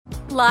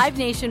Live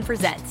Nation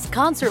presents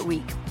Concert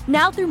Week.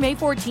 Now through May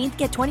 14th,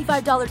 get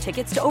 $25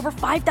 tickets to over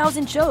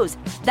 5,000 shows.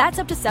 That's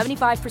up to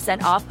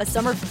 75% off a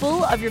summer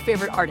full of your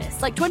favorite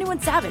artists like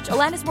 21 Savage,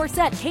 Alanis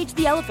Morissette, Cage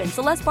the Elephant,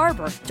 Celeste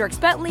Barber, Dierks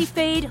Bentley,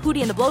 Fade,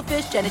 Hootie and the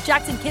Blowfish, Janet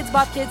Jackson, Kidz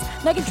Bop Kids,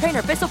 Meghan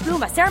Trainor, Peso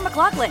Pluma, Sarah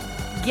McLachlan.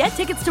 Get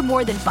tickets to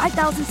more than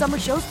 5,000 summer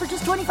shows for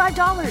just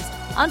 $25.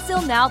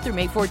 Until now through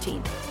May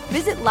 14th.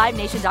 Visit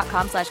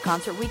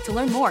LiveNation.com/Concert Week to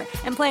learn more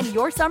and plan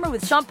your summer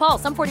with Sean Paul,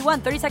 Sum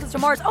 41, 30 Seconds to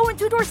Mars, and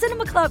Two Door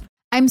Cinema Club.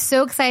 I'm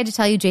so excited to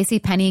tell you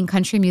JCPenney and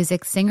country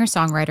music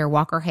singer-songwriter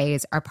Walker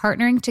Hayes are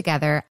partnering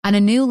together on a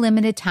new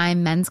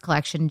limited-time men's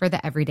collection for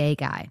the everyday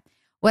guy.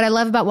 What I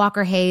love about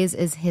Walker Hayes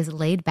is his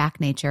laid-back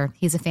nature.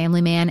 He's a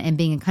family man, and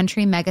being a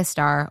country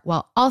megastar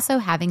while also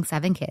having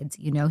 7 kids,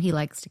 you know he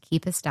likes to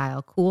keep his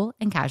style cool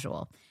and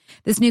casual.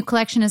 This new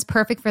collection is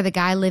perfect for the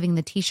guy living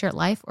the t-shirt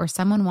life or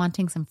someone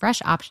wanting some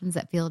fresh options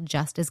that feel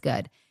just as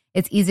good.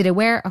 It's easy to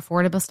wear,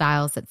 affordable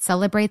styles that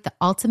celebrate the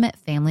ultimate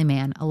family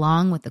man,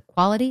 along with the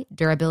quality,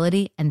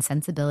 durability, and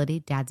sensibility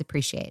dads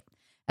appreciate.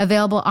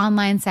 Available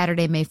online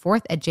Saturday, May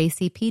 4th at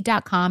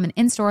jcp.com and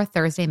in-store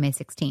Thursday, May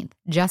 16th.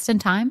 Just in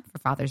time for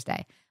Father's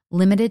Day.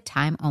 Limited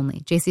time only.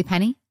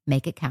 JCPenney,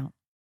 make it count.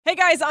 Hey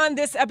guys, on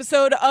this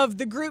episode of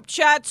the Group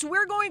Chats,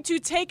 we're going to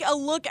take a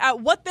look at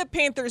what the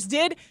Panthers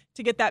did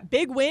to get that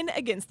big win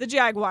against the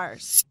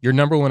Jaguars. Your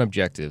number one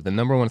objective, the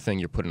number one thing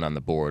you're putting on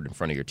the board in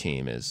front of your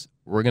team is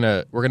we're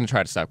gonna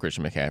try to stop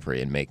Christian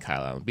McCaffrey and make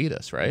Kyle Allen beat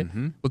us, right?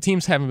 Mm-hmm. Well,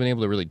 teams haven't been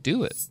able to really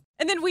do it.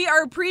 And then we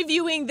are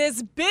previewing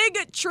this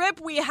big trip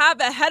we have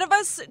ahead of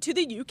us to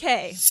the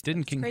UK.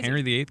 Didn't King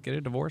Henry VIII get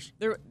a divorce?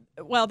 Didn't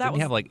he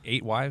have like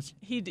 8 wives?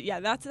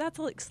 That's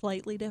like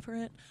slightly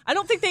different. I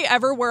don't think they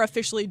ever were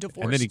officially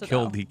divorced. And then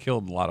he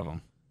killed a lot of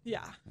them.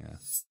 Yeah.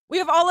 We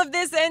have all of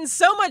this and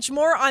so much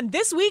more on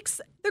this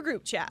week's The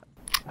Group Chat.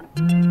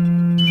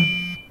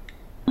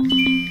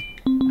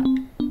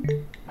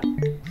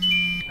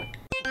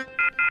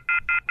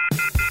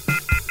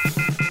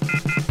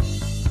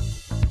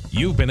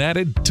 You've been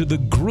added to The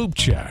Group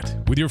Chat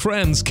with your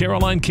friends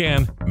Caroline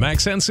Can,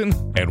 Max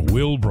Henson, and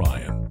Will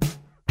Bryan.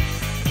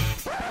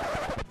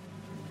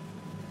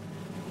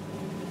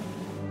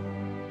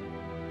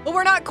 Well,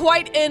 we're not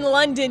quite in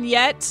London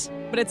yet,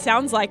 but it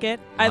sounds like it.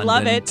 I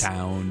love it.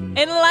 Town.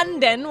 In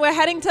London. We're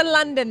heading to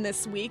London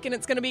this week, and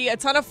it's going to be a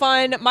ton of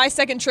fun. My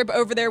second trip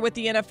over there with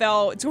the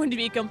NFL. It's going to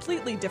be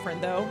completely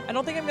different, though. I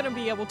don't think I'm going to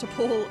be able to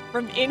pull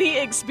from any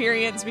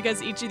experience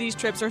because each of these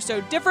trips are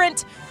so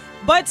different.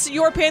 But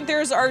your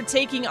Panthers are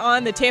taking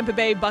on the Tampa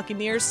Bay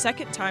Buccaneers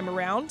second time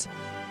around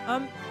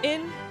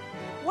in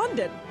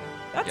London.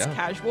 That's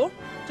casual.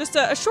 Just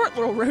a short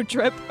little road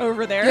trip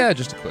over there. Yeah,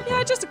 just a quick one.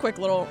 Yeah, just a quick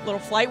little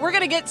flight. We're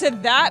going to get to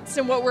that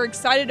and what we're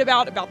excited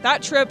about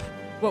that trip,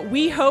 what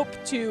we hope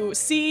to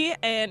see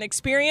and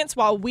experience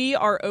while we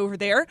are over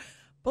there.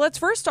 But let's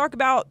first talk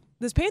about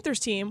this Panthers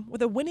team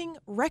with a winning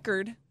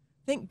record,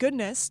 thank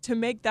goodness, to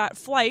make that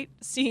flight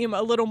seem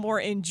a little more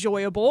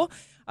enjoyable,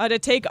 to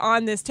take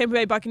on this Tampa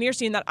Bay Buccaneers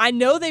team that I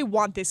know they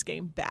want this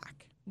game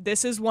back.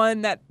 This is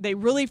one that they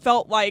really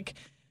felt like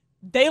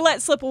they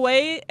let slip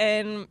away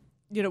and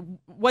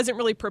wasn't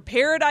really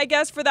prepared, I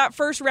guess, for that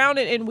first round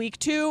in week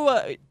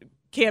 2.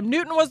 Cam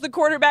Newton was the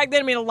quarterback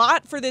then. I mean, a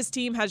lot for this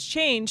team has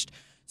changed.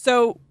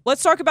 So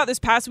let's talk about this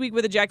past week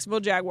with the Jacksonville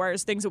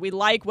Jaguars, things that we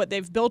like, what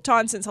they've built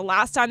on since the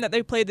last time that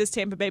they played this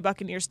Tampa Bay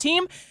Buccaneers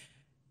team.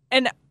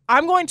 And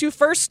I'm going to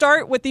first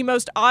start with the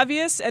most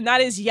obvious, and that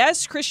is,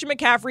 yes, Christian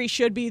McCaffrey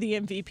should be the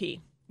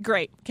MVP.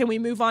 Great. Can we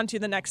move on to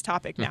the next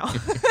topic now?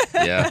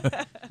 Yeah,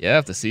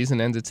 if the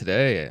season ended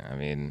today, I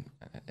mean,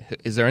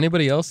 is there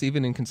anybody else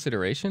even in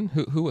consideration?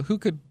 Who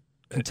could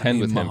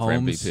contend with him for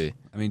MVP?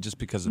 I mean, just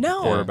because of the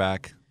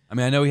quarterback. I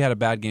mean, I know he had a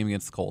bad game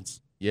against the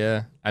Colts.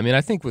 Yeah. I mean,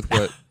 I think with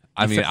what...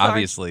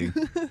 obviously.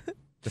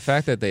 The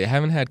fact that they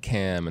haven't had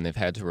Cam and they've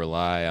had to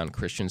rely on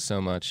Christian so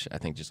much, I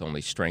think just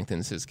only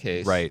strengthens his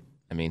case. Right.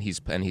 I mean,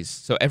 he's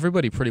so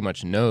everybody pretty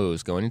much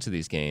knows going into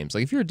these games.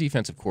 Like if you're a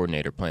defensive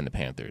coordinator playing the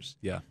Panthers,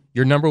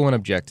 your number one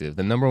objective,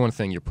 the number one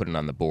thing you're putting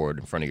on the board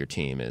in front of your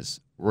team is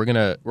we're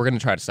gonna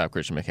try to stop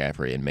Christian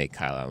McCaffrey and make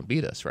Kyle Allen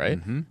beat us, right?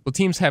 Mm-hmm. Well,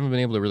 teams haven't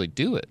been able to really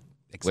do it,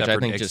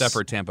 except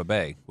for Tampa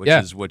Bay, which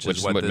is what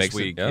this makes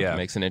week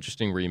makes an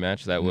interesting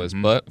rematch. That was,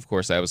 but of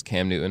course that was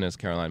Cam Newton, as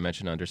Caroline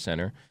mentioned, under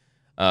center.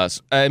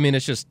 So, I mean,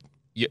 it's just.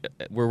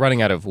 We're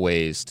running out of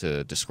ways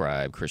to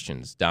describe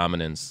Christian's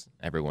dominance.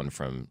 Everyone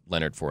from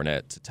Leonard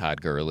Fournette to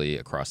Todd Gurley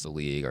across the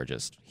league are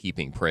just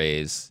heaping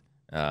praise.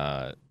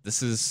 We're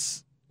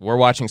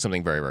watching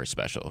something very, very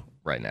special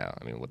right now.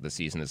 I mean, what the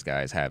season this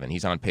guy is having.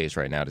 He's on pace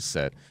right now to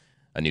set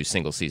a new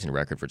single-season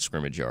record for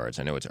scrimmage yards.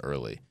 I know it's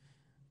early,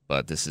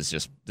 but this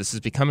is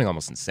becoming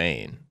almost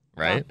insane,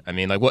 right? Yeah. I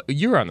mean, like, what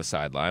you're on the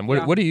sideline.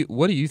 What are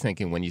you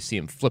thinking when you see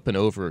him flipping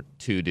over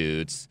 2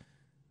 dudes,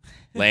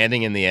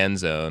 landing in the end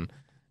zone?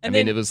 And I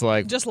mean, it was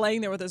like... just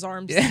laying there with his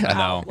arms out. I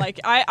know.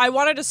 Like, I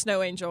wanted a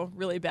snow angel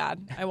really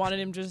bad. I wanted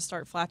him to just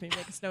start flapping and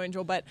make a snow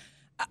angel. But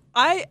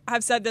I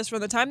have said this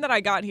from the time that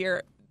I got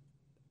here.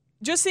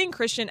 Just seeing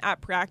Christian at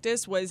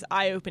practice was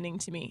eye-opening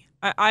to me.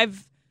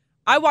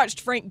 I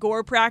watched Frank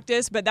Gore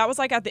practice, but that was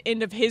like at the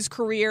end of his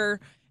career.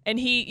 And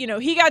he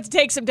got to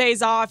take some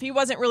days off. He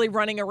wasn't really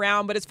running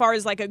around, but as far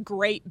as like a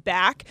great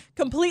back,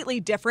 completely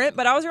different.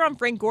 But I was around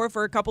Frank Gore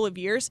for a couple of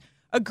years.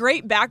 A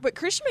great back, but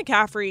Christian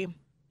McCaffrey,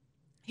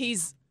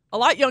 he's a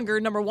lot younger,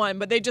 number one,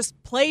 but they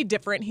just play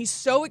different. He's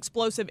so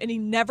explosive, and he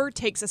never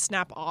takes a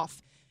snap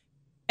off.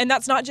 And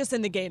that's not just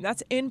in the game.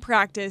 That's in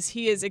practice.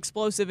 He is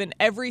explosive in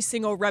every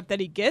single rep that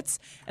he gets.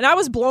 And I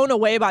was blown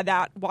away by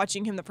that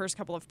watching him the first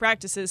couple of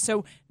practices.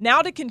 So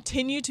now to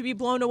continue to be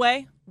blown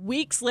away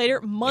weeks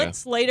later,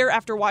 months later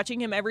after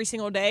watching him every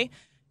single day,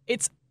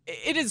 it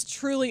is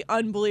truly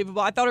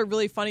unbelievable. I thought a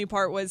really funny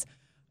part was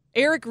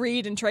Eric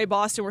Reed and Trey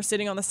Boston were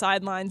sitting on the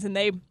sidelines, and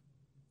they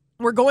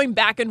were going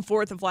back and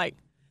forth of like,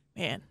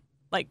 man,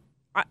 like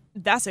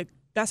that's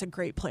a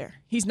great player.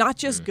 He's not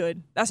just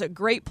good. That's a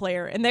great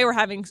player. And they were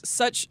having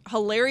such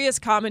hilarious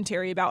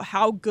commentary about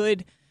how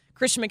good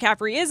Christian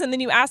McCaffrey is. And then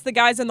you ask the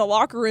guys in the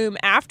locker room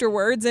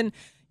afterwards, and,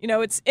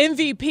 it's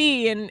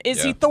MVP, and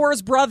is he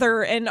Thor's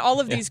brother, and all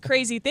of these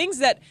crazy things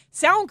that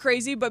sound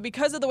crazy, but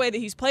because of the way that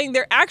he's playing,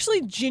 they're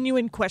actually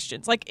genuine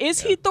questions. Like,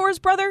 is he Thor's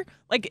brother?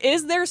 Like,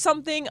 is there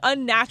something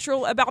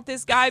unnatural about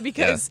this guy?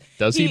 Because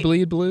does he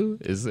bleed blue?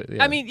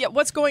 I mean,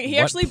 what's going? He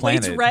actually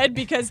bleeds red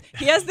because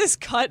he has this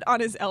cut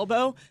on his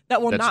elbow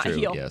that will not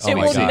heal. Yes. It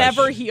will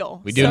never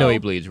heal. We do know he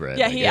bleeds red.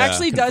 Yeah, he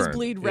actually does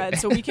bleed red,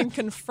 so we can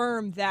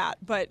confirm that.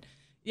 But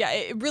yeah,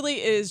 it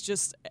really is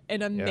just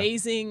an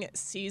amazing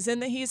season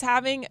that he's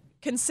having,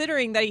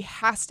 considering that he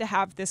has to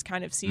have this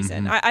kind of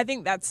season. I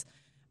think that's.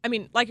 I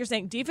mean, like you're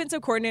saying,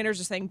 defensive coordinators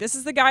are saying, this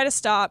is the guy to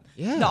stop.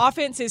 Yeah. The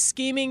offense is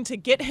scheming to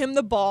get him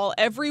the ball.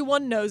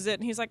 Everyone knows it.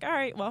 And he's like, all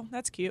right, well,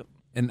 that's cute.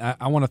 And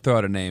I want to throw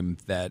out a name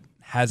that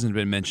hasn't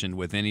been mentioned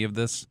with any of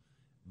this,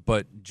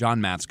 but John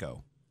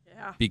Matsko.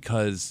 Yeah.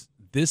 Because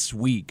this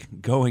week,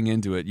 going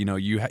into it,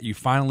 you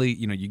finally,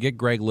 you get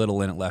Greg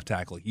Little in at left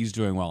tackle. He's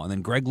doing well. And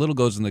then Greg Little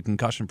goes in the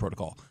concussion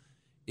protocol.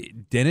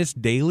 Dennis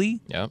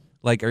Daly? Yep.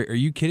 Like, are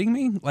you kidding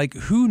me? Like,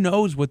 who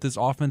knows what this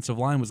offensive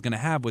line was going to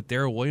have with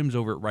Darrell Williams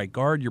over at right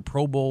guard? Your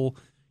Pro Bowl,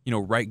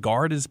 right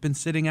guard has been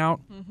sitting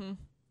out. Mm-hmm.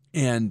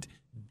 And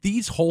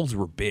these holes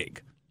were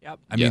big. Yep.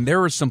 I mean, there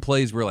were some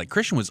plays where, like,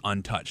 Christian was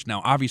untouched.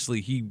 Now, obviously,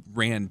 he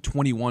ran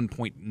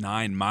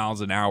 21.9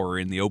 miles an hour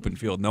in the open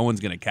field. No one's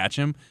going to catch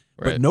him.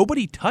 But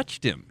nobody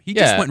touched him. He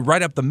just went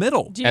right up the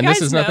middle. And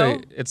this is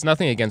nothing. It's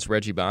nothing against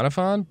Reggie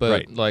Bonifant,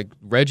 but like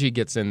Reggie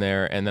gets in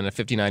there, and then a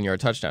 59-yard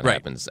touchdown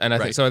happens. And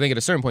I think at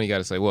a certain point you got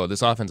to say, "Well,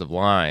 this offensive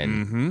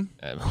line,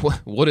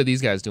 what are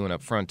these guys doing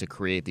up front to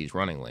create these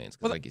running lanes?"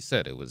 Because, like you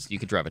said, you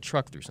could drive a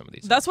truck through some of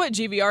these. That's what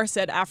GVR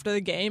said after the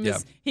game.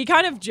 Is he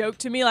kind of joked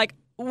to me like,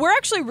 we're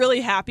actually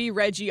really happy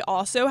Reggie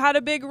also had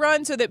a big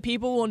run so that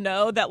people will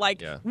know that,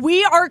 like,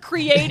 we are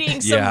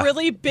creating some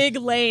really big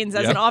lanes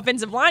as an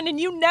offensive line. And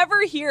you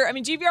never hear, I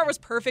mean, GVR was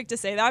perfect to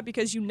say that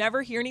because you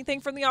never hear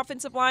anything from the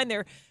offensive line.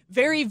 They're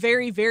very,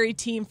 very, very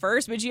team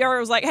first. But GVR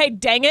was like, hey,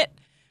 dang it.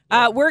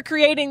 We're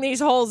creating these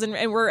holes, and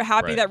we're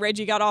happy that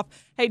Reggie got off.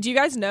 Hey, do you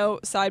guys know,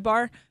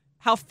 sidebar,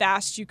 how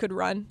fast you could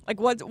run? Like,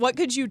 what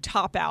could you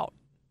top out?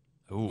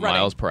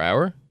 Miles per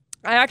hour?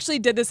 I actually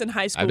did this in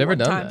high school. I've never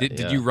done time. that.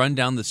 Did you run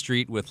down the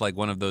street with like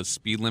one of those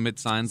speed limit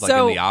signs, like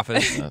in The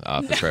Office?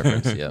 Office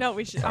reference, yeah. No,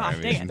 we should.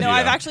 Dang it. No,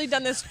 I've actually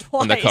done this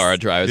twice. When the car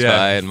drives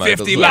by and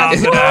 50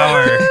 miles an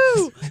hour.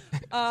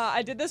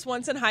 I did this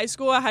once in high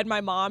school. I had my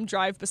mom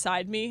drive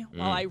beside me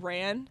while I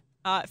ran.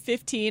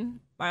 15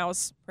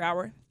 miles per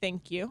hour.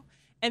 Thank you.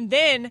 And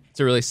then it's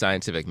a really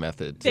scientific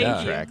method to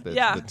track the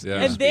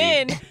and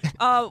then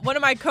one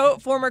of my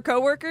former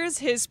coworkers,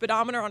 his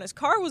speedometer on his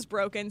car was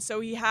broken,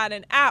 so he had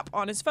an app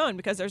on his phone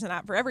because there's an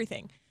app for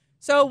everything.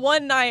 So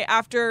one night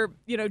after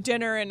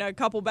dinner and a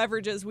couple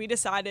beverages, we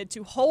decided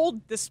to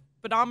hold the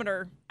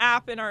speedometer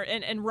app in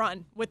and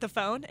run with the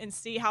phone and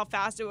see how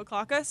fast it would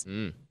clock us.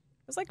 It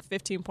was like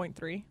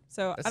 15.3.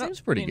 So that seems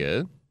pretty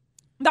good.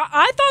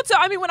 I thought so.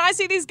 I mean, when I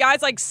see these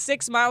guys like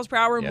 6 miles per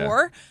hour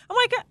more, I'm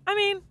like, I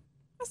mean,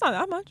 that's not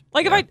that much.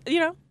 Like if I,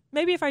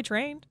 maybe if I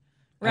trained,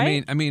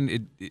 right? I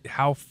mean,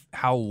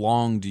 how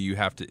long do you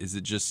have to? Is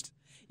it just?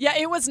 Yeah,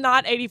 it was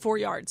not 84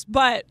 yards,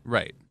 but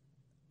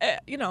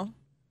it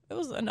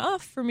was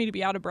enough for me to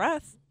be out of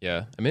breath.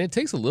 Yeah, I mean, it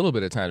takes a little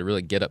bit of time to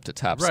really get up to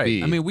top right.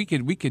 speed. I mean, we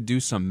could do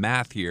some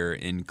math here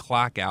and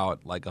clock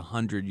out like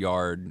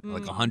 100-yard,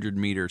 like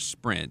 100-meter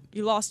sprint.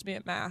 You lost me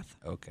at math.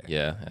 Okay.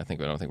 Yeah, I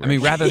don't think. I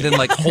mean, rather than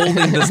like holding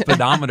the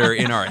speedometer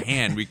in our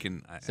hand, we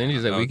can. Cindy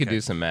said we could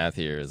do some math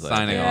here.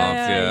 Signing off.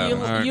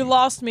 Yeah. You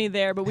lost me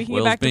there, but we can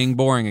Will's get back to being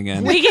boring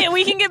again. We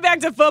can get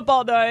back to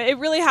football though. It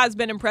really has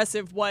been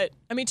impressive.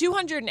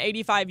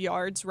 285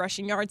 yards,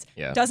 rushing yards,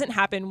 doesn't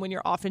happen when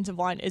your offensive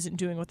line isn't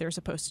doing what they're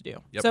supposed to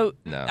do. Yep. So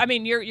I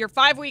mean, you're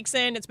 5 weeks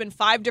in. It's been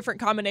 5 different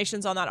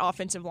combinations on that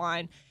offensive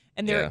line,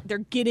 and they're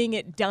getting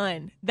it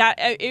done. That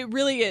it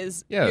really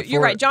is. Yeah,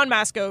 you're right. John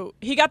Matsko,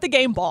 he got the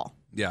game ball.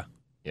 Yeah.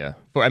 Yeah.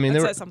 I mean,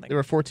 they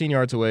were 14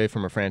 yards away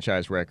from a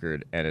franchise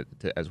record, and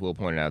as Will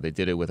pointed out, they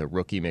did it with a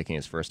rookie making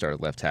his first start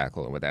at left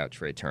tackle and without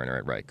Trey Turner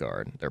at right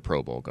guard, their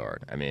Pro Bowl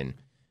guard. I mean,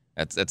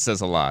 That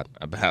says a lot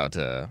about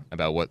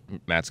what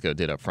Matsko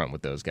did up front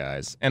with those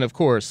guys. And, of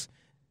course,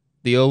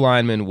 the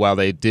O-linemen, while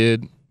they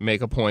did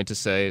make a point to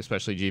say,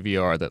 especially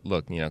GVR, that,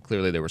 look,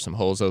 clearly there were some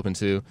holes open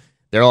too,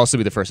 they'll also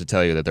be the first to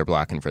tell you that they're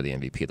blocking for the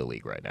MVP of the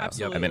league right now.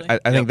 Absolutely. I mean,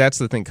 I think that's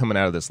the thing coming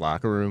out of this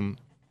locker room.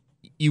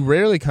 You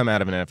rarely come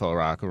out of an NFL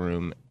locker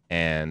room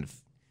and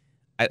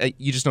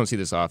you just don't see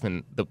this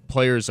often. The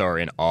players are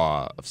in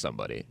awe of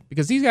somebody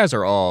because these guys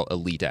are all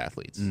elite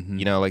athletes.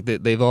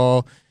 Mm-hmm. They've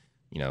all,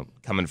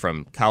 coming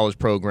from college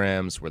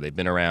programs where they've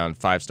been around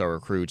 5-star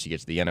recruits. You get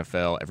to the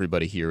NFL,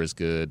 everybody here is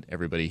good.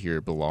 Everybody here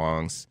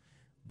belongs.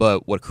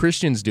 But what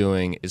Christian's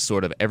doing is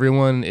sort of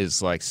everyone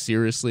is like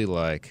seriously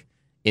like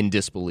in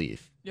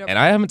disbelief. Yep. And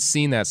I haven't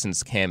seen that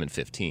since Cam in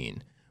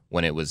 15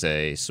 when it was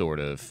a sort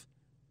of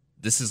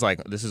this is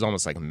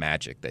almost like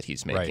magic that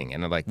he's making. Right.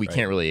 And like we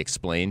can't really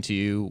explain to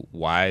you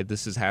why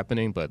this is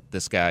happening, but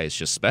this guy is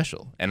just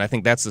special. And I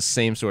think that's the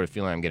same sort of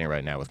feeling I'm getting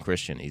right now with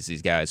Christian.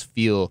 These guys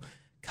feel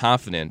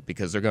confident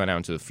because they're going out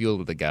into the field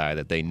with a guy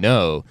that they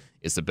know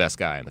is the best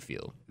guy in the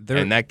field.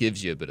 And that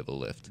gives you a bit of a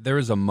lift. There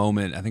was a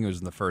moment, I think it was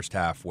in the first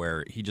half,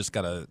 where he just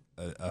got a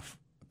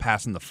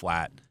pass in the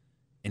flat,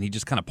 and he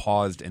just kind of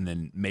paused and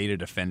then made a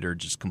defender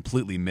just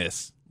completely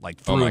miss, like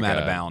threw him out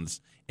of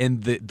bounds.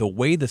 And the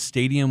way the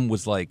stadium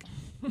was like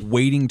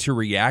waiting to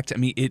react, I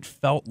mean, it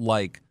felt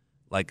like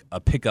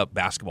a pickup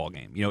basketball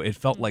game. It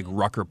felt like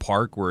Rucker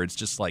Park, where it's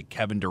just like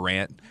Kevin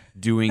Durant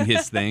doing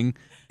his thing.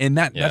 And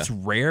that's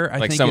rare, I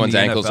think, like someone's in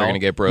the ankles NFL. are going to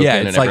get broken.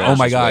 Yeah, it's like, oh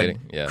my God,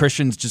 yeah.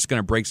 Christian's just going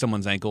to break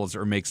someone's ankles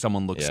or make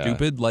someone look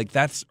stupid. Like,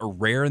 that's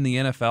rare in the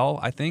NFL,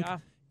 I think. Yeah.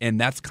 And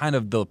that's kind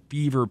of the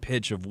fever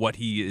pitch of what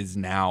he is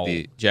now.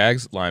 The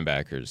Jags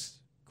linebackers,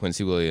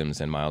 Quincy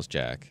Williams and Miles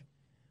Jack,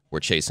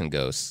 were chasing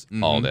ghosts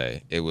all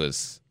day. It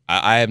was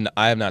I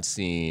have not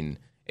seen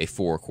a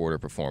 4-quarter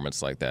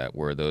performance like that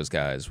where those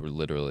guys were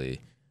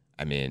literally,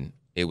 I mean,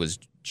 it was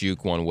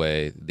juke one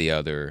way, the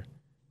other.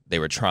 They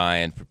were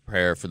trying to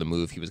prepare for the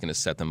move he was going to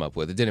set them up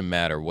with. It didn't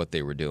matter what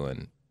they were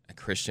doing.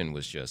 Christian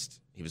was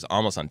he was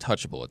almost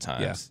untouchable at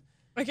times.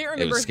 Yeah. I can't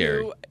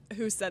remember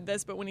who said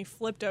this, but when he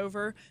flipped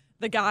over,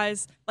 the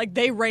guys, like,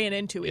 they ran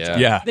into each other.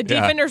 Yeah. The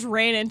defenders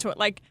ran into it.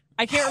 Like,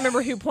 I can't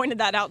remember who pointed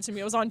that out to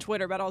me. It was on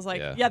Twitter, but I was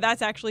like, yeah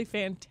that's actually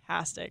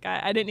fantastic.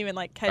 I didn't even,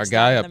 like, catch our that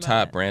guy in up the top,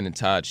 moment. Brandon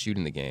Todd,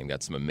 shooting the game,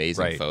 got some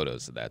amazing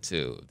photos of that,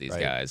 too. These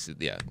guys,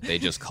 they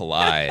just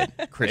collide.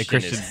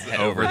 Christian's is head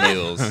over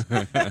heels.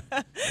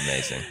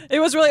 Amazing. It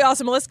was really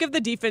awesome. Let's give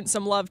the defense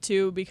some love,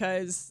 too,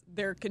 because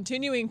they're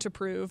continuing to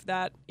prove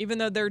that even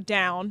though they're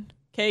down,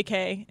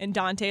 KK and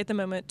Dante at the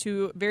moment,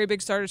 2 very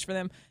big starters for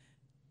them,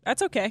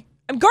 that's okay.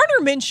 And Gardner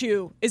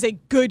Minshew is a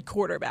good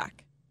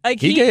quarterback. Like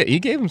he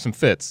gave him some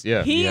fits.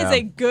 Yeah, he is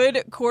a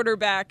good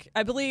quarterback.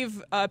 I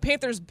believe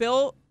Panthers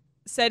Bill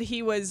said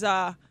he was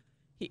a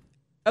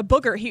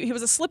booger. He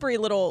was a slippery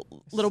little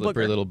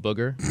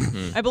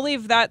booger. I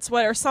believe that's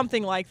what, or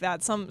something like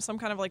that. Some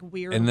kind of like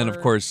weird. And then word.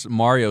 of course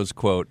Mario's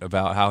quote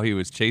about how he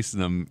was chasing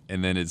them,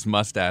 and then his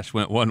mustache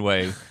went one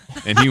way,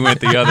 and he went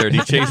the other, and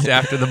he chased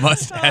after the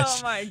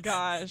mustache. Oh my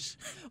gosh!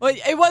 Well,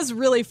 it was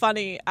really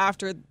funny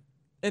after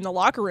in the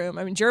locker room.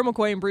 I mean, Jerry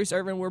McCoy and Bruce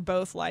Irvin were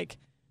both like,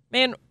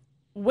 "Man,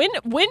 when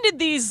did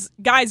these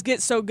guys get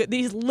so good?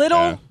 These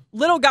little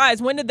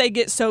guys, when did they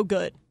get so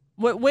good?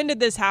 When did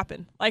this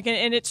happen?" Like,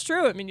 and it's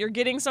true. I mean, you're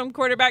getting some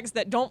quarterbacks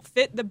that don't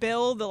fit the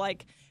bill. The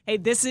like, hey,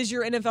 this is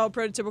your NFL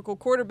prototypical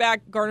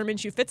quarterback. Gardner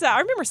Minshew fits that. I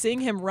remember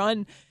seeing him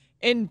run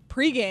in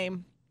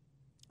pregame,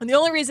 and the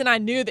only reason I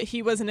knew that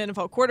he was an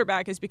NFL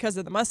quarterback is because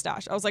of the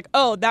mustache. I was like,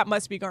 oh, that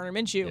must be Gardner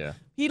Minshew. Yeah.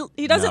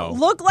 He doesn't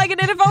look like an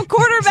NFL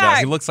quarterback.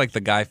 He looks like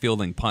the guy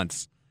fielding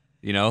punts.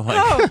 Like,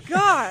 oh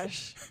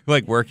gosh.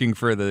 Like working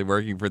for the team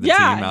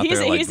out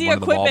there, like he's the one of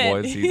the ball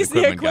equipment. boys. He's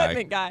the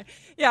equipment guy.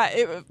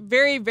 Yeah,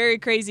 very, very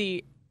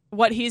crazy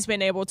what he's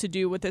been able to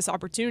do with this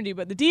opportunity.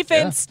 But the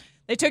defense,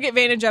 they took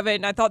advantage of it,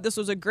 and I thought this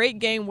was a great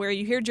game where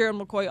you hear Gerald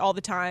McCoy all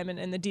the time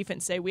and the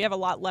defense say, we have a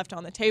lot left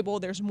on the table.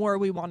 There's more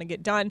we want to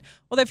get done.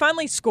 Well, they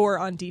finally score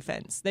on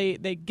defense. They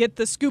get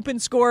the scoop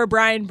and score,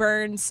 Brian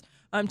Burns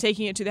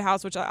taking it to the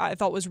house, which I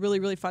thought was really,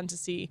 really fun to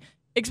see,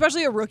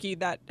 especially a rookie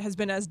that has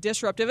been as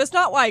disruptive. It's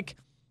not like,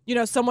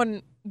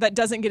 someone that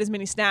doesn't get as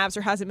many snaps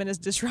or hasn't been as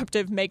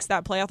disruptive makes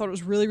that play. I thought it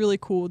was really, really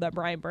cool that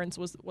Brian Burns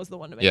was the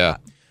one to make that.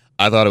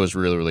 I thought it was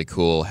really, really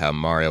cool how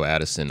Mario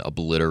Addison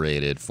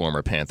obliterated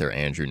former Panther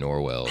Andrew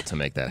Norwell to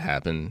make that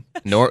happen.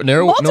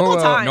 Multiple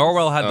times.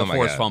 Norwell had the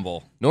forced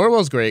fumble.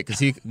 Norwell's great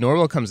because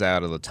Norwell comes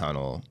out of the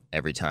tunnel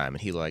every time,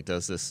 and he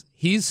does this.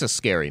 He's a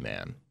scary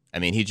man. I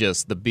mean,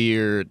 the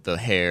beard, the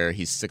hair,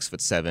 he's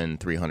 6'7",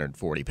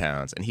 340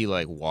 pounds, and he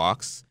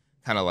walks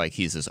kind of like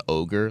he's this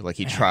ogre. Like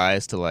he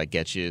tries to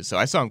get you. So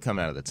I saw him come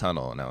out of the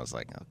tunnel, and I was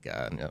like, oh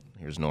God,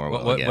 here's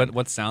Norwell again.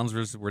 What sounds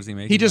was he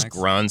making? He just Max?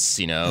 grunts,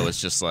 It's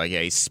just like,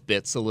 he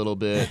spits a little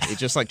bit. He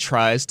just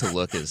tries to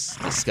look as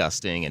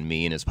disgusting and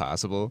mean as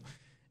possible.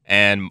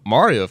 And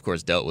Mario, of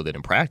course, dealt with it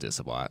in practice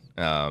a lot.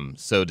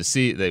 So to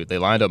see they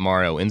lined up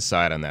Mario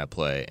inside on that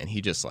play, and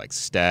he just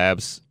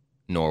stabs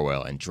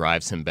Norwell and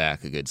drives him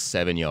back a good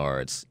 7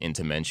 yards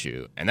into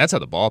Minshew. And that's how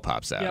the ball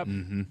pops out. Yep.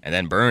 And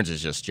then Burns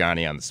is just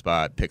Johnny on the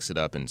spot, picks it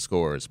up and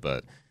scores.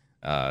 But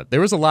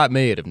there was a lot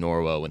made of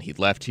Norwell when he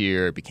left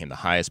here, became the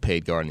highest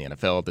paid guard in the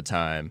NFL at the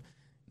time.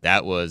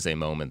 That was a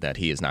moment that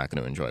he is not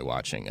going to enjoy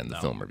watching in the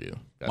film review.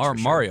 That's for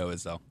sure. Mario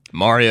is, though.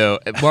 Mario.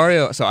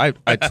 So I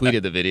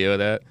tweeted the video of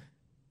that.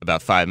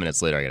 About 5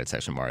 minutes later, I got a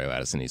text from Mario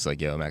Addison. He's like,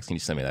 "Yo, Max, can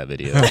you send me that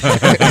video?"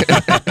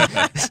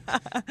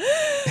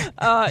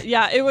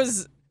 Yeah, it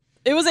was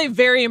a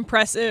very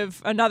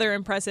another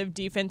impressive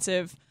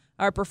defensive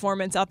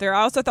performance out there.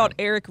 I also thought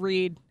Eric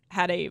Reed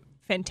had a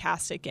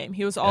fantastic game.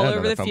 He was all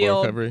over the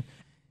field. Recovery.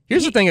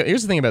 Here's the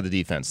thing about the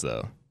defense,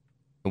 though.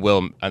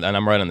 Will, and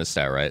I'm right on this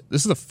stat, right?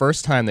 This is the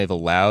first time they've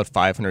allowed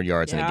 500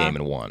 yards in a game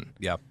and won.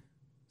 Yep.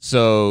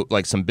 So,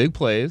 like, some big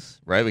plays,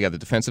 right? We got the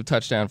defensive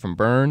touchdown from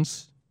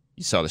Burns.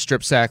 You saw the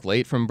strip sack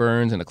late from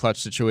Burns in a clutch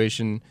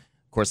situation.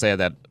 Of course, they had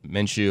that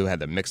Minshew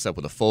had that mix up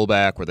with a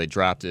fullback where they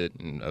dropped it,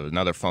 and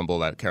another fumble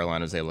that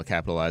Carolina was able to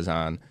capitalize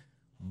on.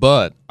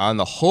 But on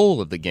the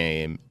whole of the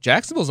game,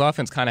 Jacksonville's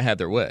offense kind of had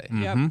their way.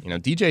 Yep. You know,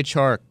 DJ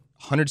Chark,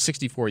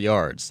 164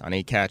 yards on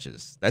 8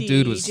 catches. That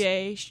dude was...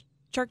 DJ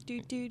Chark,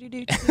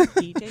 DJ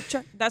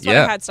Chark. That's what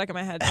I had stuck in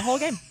my head the whole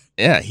game.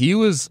 Yeah, he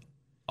was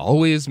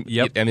always.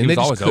 Yep. I mean, he was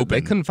always open. They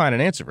couldn't find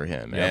an answer for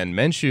him. Yep. And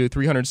Minshew,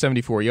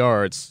 374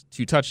 yards,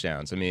 2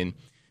 touchdowns. I mean,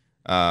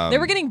 they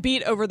were getting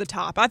beat over the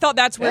top. I thought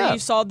that's where you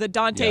saw the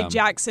Dante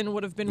Jackson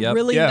would have been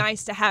really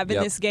nice to have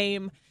in this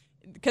game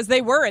because they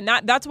were, and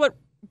that's what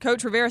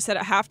Coach Rivera said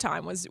at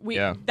halftime was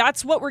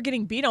that's what we're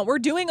getting beat on. We're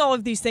doing all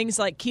of these things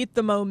like keep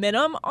the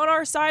momentum on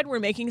our side. We're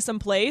making some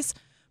plays.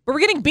 But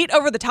we're getting beat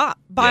over the top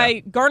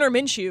by Gardner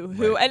Minshew,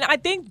 who, and I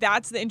think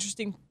that's the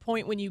interesting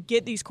point when you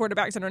get these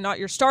quarterbacks that are not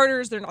your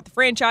starters, they're not the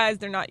franchise,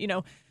 they're not,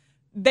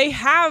 they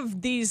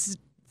have these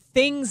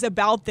things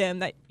about them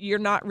that you're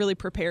not really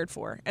prepared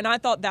for. And I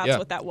thought that's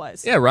what that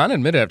was. Yeah, Ron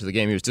admitted after the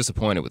game he was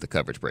disappointed with the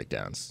coverage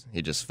breakdowns.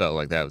 He just felt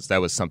like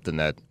that was something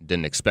that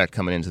didn't expect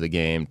coming into the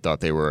game, thought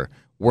they weren't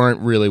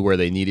really where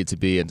they needed to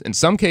be. And in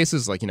some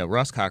cases, like,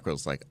 Ross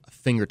Cockrell's like a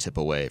fingertip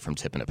away from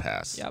tipping a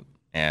pass. Yep.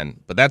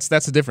 But that's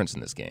the difference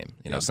in this game.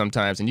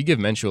 Sometimes, and you give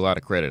Minshew a lot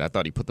of credit. I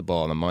thought he put the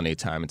ball on the money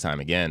time and time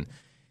again.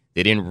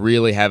 They didn't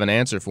really have an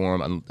answer for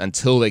him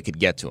until they could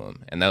get to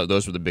him, and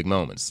those were the big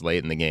moments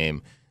late in the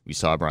game. We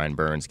saw Brian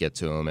Burns get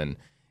to him,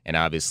 and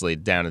obviously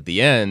down at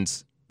the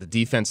end, the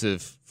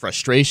defensive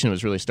frustration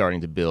was really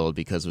starting to build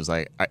because it was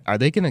like, are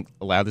they going to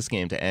allow this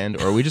game to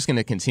end, or are we just going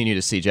to continue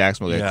to see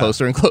Jacksonville get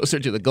closer and closer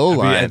to the goal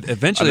line?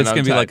 Eventually, it's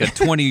going to be like a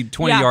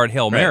 20-yard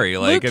Hail Mary.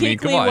 Like, Luke Kuechly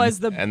come on. was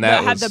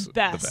had the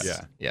best.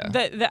 Yeah.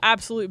 The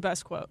absolute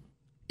best quote.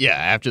 Yeah,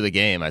 after the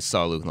game, I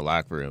saw Luke in the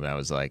locker room, and I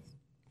was like,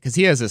 because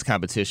he has this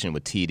competition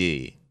with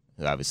TD,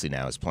 who obviously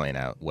now is playing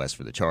out west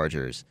for the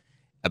Chargers,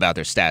 about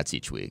their stats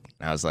each week.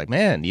 And I was like,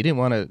 man, you didn't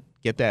want to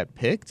get that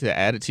pick to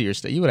add it to your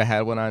stat? You would have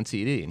had one on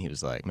TD. And he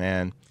was like,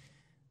 man,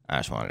 I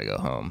just wanted to go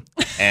home.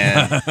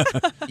 And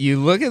you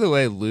look at the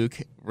way Luke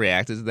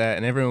reacted to that,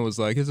 and everyone was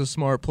like, it's a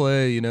smart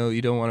play, you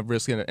don't want to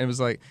risk it. And it was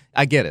like,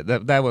 I get it.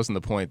 That wasn't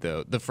the point,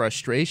 though. The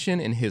frustration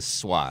in his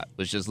swat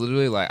was just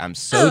literally like, I'm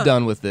so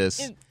done with this.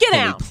 Get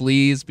Can out. we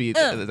please be,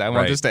 I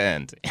want this to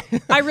end.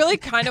 I really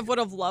kind of would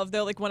have loved,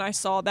 though, like when I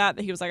saw that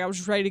he was like, I was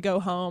just ready to go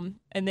home.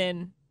 And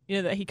then,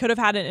 that he could have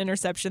had an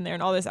interception there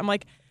and all this. I'm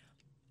like,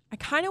 I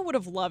kind of would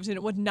have loved it.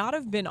 It would not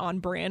have been on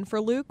brand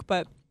for Luke,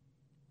 but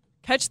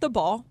catch the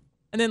ball.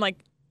 And then, like,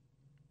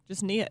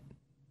 just knee it.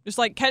 Just,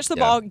 like, catch the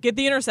ball, get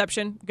the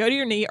interception, go to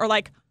your knee, or,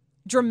 like,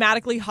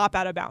 dramatically hop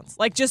out of bounds.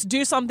 Like, just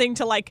do something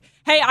to, like,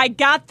 hey, I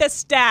got the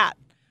stat.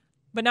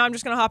 But now I'm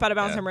just going to hop out of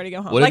bounds and I'm ready to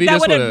go home. Like,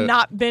 that would have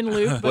not been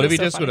Luke. What if he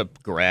just would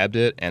have grabbed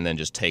it and then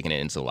just taken it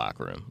into the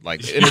locker room?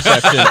 Like,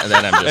 interception, and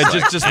then I'm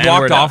just just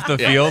walked off the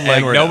field.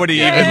 Like,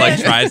 nobody even, like,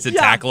 tries to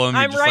tackle him.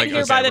 I'm just right like,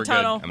 here by the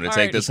tunnel. I'm going to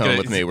take this home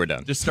with me. We're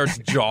done. Just starts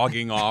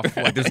jogging off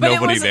like there's but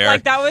nobody there.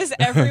 Like, that was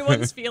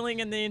everyone's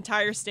feeling in the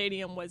entire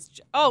stadium was,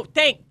 oh,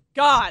 thank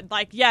God.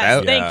 Like,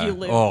 yes, thank you,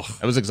 Luke. Oh,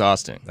 that was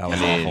exhausting. That was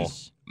awful.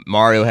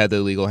 Mario had the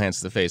illegal hands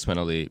to the face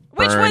penalty.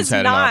 Burns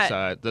had an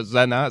offside. Is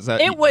that not?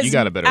 It was. You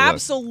got a better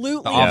absolutely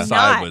look. The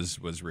offside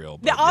not. was real.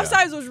 The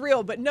offside was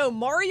real, but no,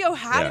 Mario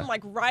had him like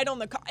right on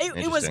the.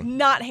 It was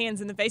not hands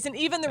in the face, and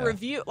even the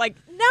review, like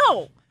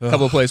no. A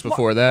couple of plays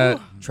before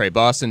that, Trey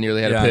Boston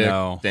nearly had a pick.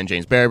 No. Then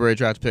James Barberry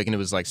dropped a pick, and it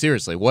was like,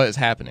 seriously, what is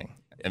happening?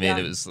 I mean,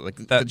 it was like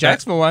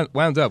Jacksonville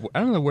wound up.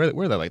 I don't know where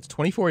they're like the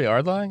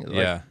 24-yard line.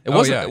 Like, it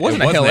wasn't a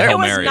Hail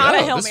Mary. It was not a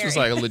Hail Mary. This was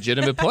like a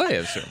legitimate play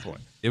at a certain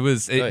point. It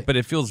was, but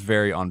it feels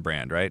very on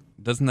brand, right?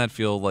 Doesn't that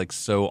feel like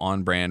so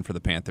on brand for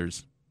the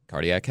Panthers?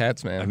 Cardiac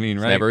cats, man. I mean,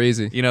 it's right? Never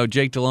easy.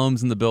 Jake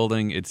Delhomme's in the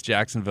building. It's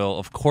Jacksonville.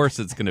 Of course,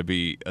 it's going to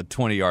be a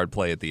 20-yard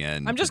play at the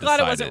end. I'm just glad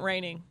it wasn't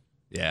raining.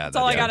 Yeah, that's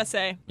all I gotta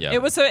say. Yeah.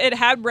 It was. It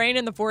had rain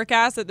in the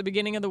forecast at the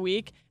beginning of the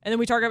week, and then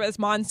we talked about this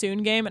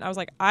monsoon game, and I was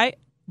like,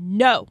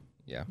 no.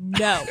 Yeah.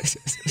 No.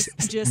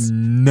 Just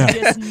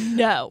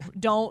no.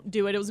 Don't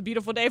do it. It was a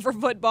beautiful day for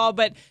football,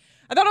 but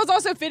I thought it was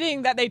also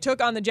fitting that they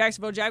took on the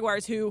Jacksonville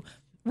Jaguars, who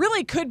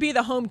really could be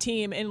the home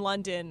team in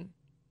London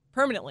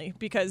permanently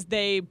because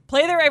they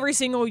play there every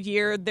single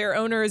year. Their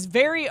owner is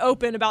very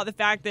open about the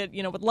fact that,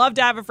 would love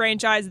to have a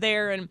franchise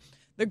there and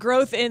the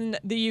growth in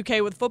the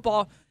UK with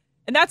football.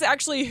 And that's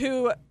actually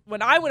who,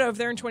 when I went over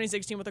there in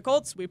 2016 with the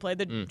Colts, we played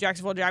the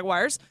Jacksonville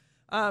Jaguars,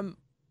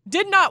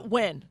 did not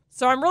win.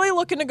 So I'm really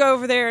looking to go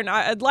over there, and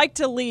I'd like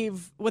to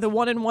leave with a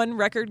 1-1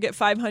 record, get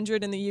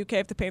 500 in the UK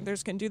if the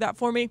Panthers can do that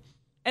for me.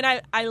 And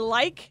I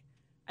like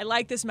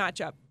this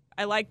matchup.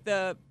 I like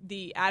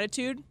the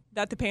attitude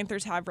that the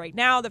Panthers have right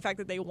now, the fact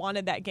that they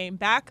wanted that game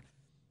back.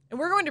 And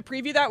we're going to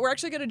preview that. We're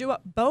actually going to do a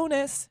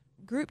bonus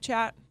group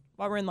chat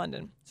while we're in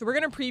London. So we're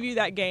going to preview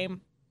that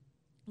game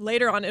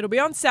later on. It'll be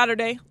on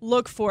Saturday.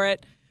 Look for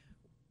it.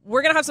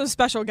 We're going to have some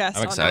special guests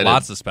I'm on excited. that one.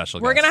 Lots of special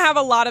guests. We're going to have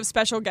a lot of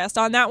special guests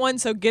on that one,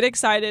 so get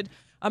excited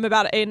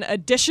about an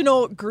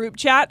additional group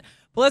chat.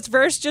 But let's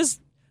first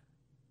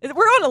we're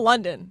going to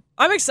London.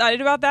 I'm excited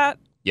about that.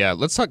 Yeah,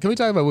 let's talk. Can we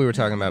talk about what we were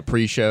talking about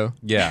pre-show?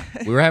 Yeah.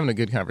 We were having a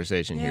good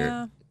conversation Yeah.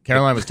 here.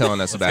 Caroline was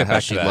telling us about get how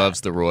back she to that.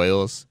 loves the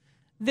Royals.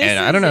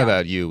 I don't know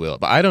about you, Will,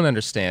 but I don't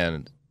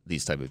understand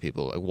these type of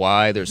people. Like,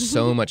 why there's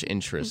so much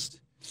interest.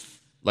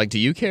 Like, do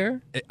you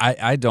care?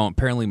 I don't.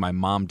 Apparently, my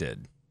mom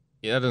did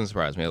Yeah, that doesn't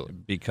surprise me.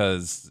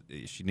 because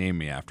she named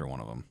me after one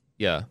of them.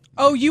 Yeah.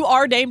 Oh, you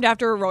are named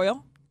after a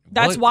royal?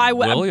 That's why.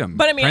 William.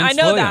 But I mean, Prince I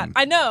know William. that.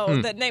 I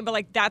know that name, but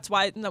like that's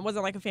why that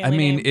wasn't like a family I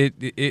mean, name.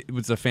 it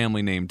was a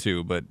family name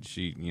too, but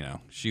she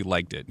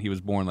liked it. He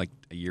was born like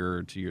a year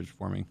or 2 years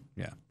before me.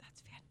 Yeah.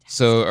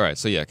 So, all right.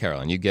 So, yeah,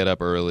 Caroline, you get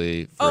up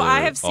early for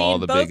I have all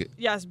seen the both. big.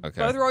 Yes, Okay.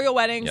 both royal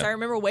weddings. Yeah. I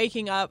remember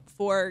waking up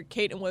for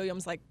Kate and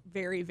William's like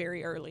very,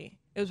 very early.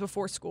 It was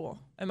before school,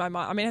 and my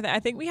mom. I mean, I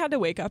think we had to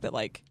wake up at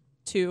like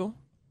 2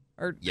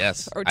 or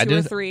Yes. or I 2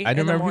 or did, 3 I in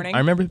the remember, morning. I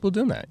remember people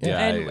doing that. Yeah.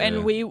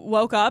 and we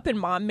woke up and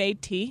Mom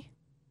made tea,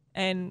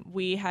 and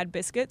we had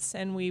biscuits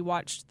and we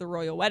watched the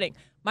royal wedding.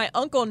 My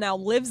uncle now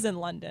lives in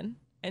London,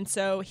 and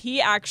so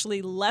he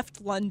actually left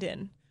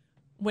London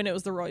when it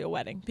was the royal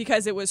wedding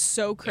because it was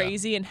so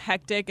crazy and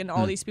hectic, and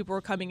all these people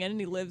were coming in. And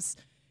he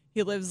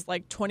lives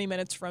like 20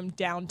 minutes from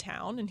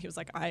downtown, and he was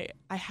like, I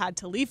had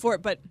to leave for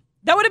it, but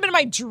that would have been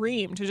my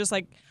dream to just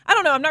like, I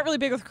don't know, I'm not really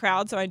big with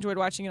crowds, so I enjoyed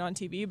watching it on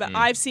TV, but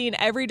I've seen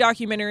every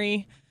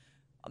documentary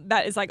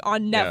that is like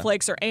on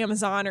Netflix or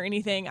Amazon or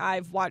anything.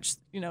 I've watched,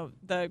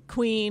 the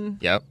Queen.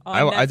 Yep.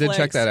 on I did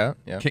check Netflix. that out.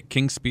 Yeah.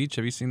 King's Speech.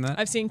 Have you seen that?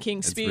 I've seen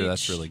King's Speech.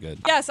 That's really good.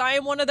 Yes, I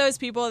am one of those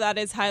people that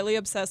is highly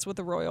obsessed with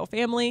the royal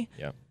family.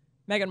 Yep.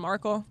 Meghan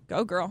Markle,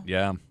 go girl.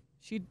 Yeah.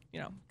 She,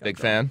 go Big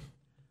girl. fan.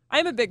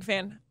 I'm a big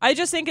fan. I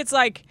just think it's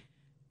like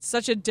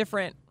such a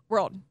different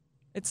world.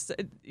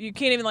 You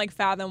can't even like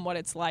fathom what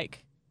it's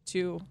like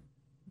to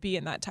be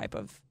in that type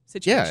of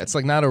situation. Yeah, it's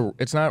like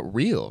it's not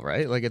real,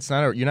 right? Like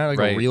you're not like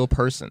Right. a real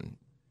person.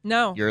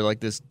 no. You're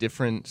like this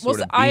different sort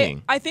Well, of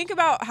being. I think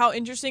about how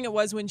interesting it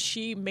was when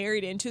she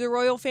married into the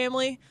royal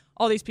family.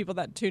 All these people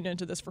that tune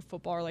into this for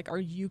football are like, are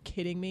you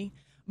kidding me?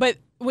 But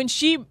when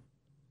she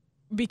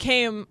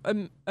became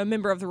a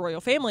member of the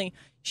royal family,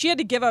 she had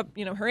to give up,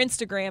 her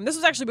Instagram. This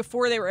was actually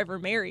before they were ever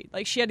married.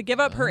 Like, she had to give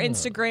up her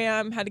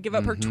Instagram, had to give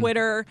up her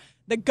Twitter.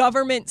 The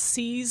government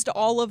seized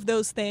all of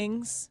those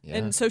things,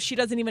 and so she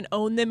doesn't even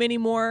own them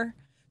anymore.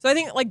 So I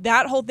think like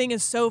that whole thing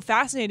is so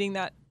fascinating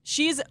that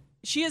she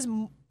is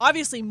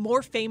obviously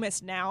more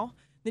famous now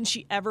than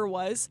she ever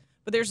was,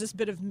 but there's this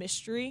bit of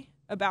mystery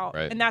about,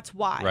 Right. and that's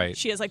why Right.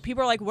 she is like,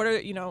 people are like, what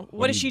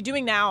is she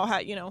doing now?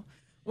 How,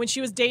 when she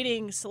was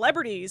dating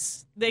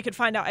celebrities, they could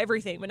find out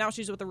everything, but now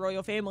she's with the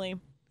royal family.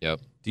 Yep.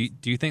 Do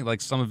you think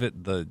like some of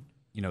it, the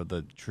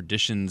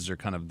traditions or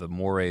kind of the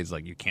mores,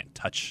 like you can't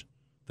touch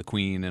the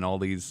queen and all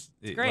these?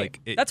 Great.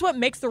 That's what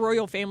makes the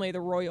royal family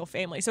the royal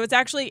family. So it's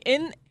actually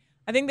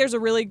I think there's a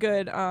really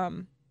good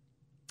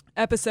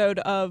episode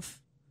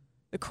of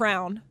The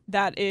Crown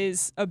that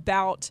is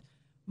about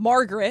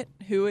Margaret,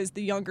 who is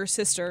the younger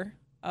sister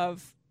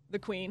of the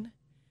queen.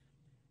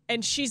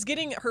 And she's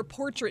getting her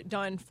portrait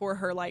done for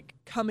her like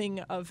coming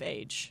of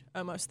age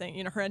almost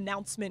thing, her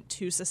announcement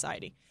to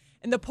society.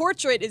 And the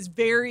portrait is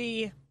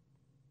very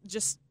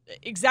just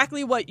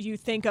exactly what you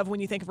think of when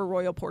you think of a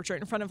royal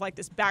portrait, in front of like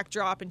this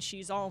backdrop, and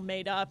she's all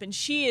made up, and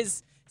she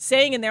is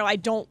saying in there, I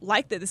don't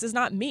like that. This is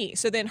not me.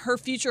 So then her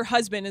future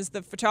husband is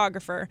the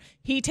photographer.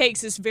 He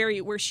takes this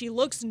where she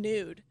looks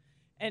nude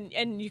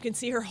and you can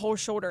see her whole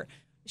shoulder.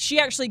 She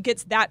actually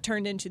gets that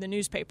turned into the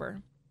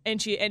newspaper. And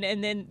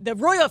then the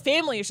royal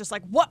family is just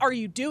like, what are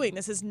you doing?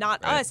 This is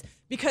not us.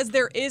 Because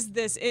there is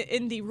this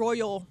in the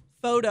royal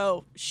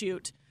photo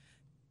shoot,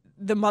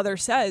 the mother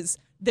says,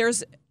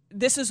 this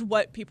is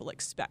what people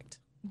expect.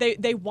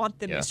 They want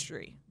the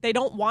mystery. They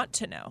don't want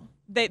to know.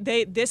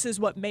 This is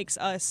what makes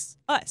us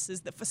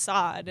is the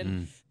facade,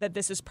 and that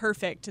this is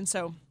perfect. And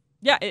so,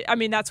 I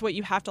mean, that's what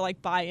you have to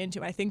like buy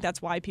into. I think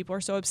that's why people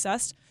are so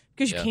obsessed,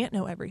 because you can't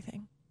know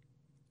everything.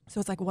 So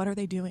it's like, what are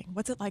they doing?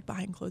 What's it like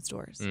behind closed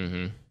doors?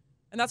 Mm-hmm.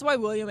 And that's why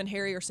William and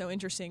Harry are so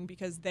interesting,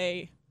 because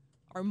they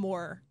are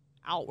more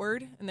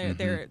outward, and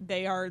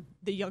they are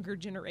the younger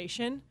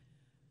generation.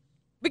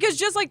 Because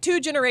just like 2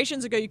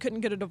 generations ago, you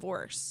couldn't get a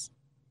divorce.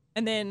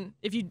 And then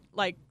if you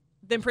like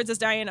then Princess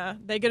Diana,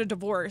 they get a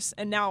divorce,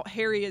 and now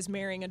Harry is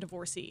marrying a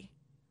divorcee.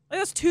 Like,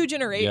 that's two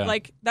generations. Yeah.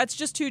 Like, that's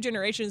just two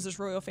generations. This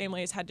royal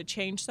family has had to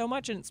change so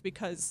much, and it's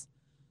because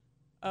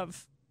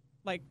of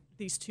like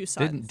these two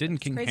sons. Didn't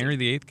It's King crazy. Henry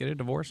VIII get a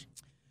divorce?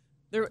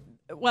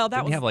 Well, that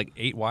Didn't was he have like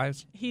 8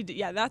 wives?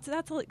 yeah. That's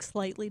like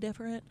slightly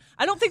different.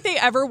 I don't think they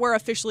ever were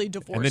officially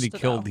divorced. And then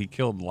though. he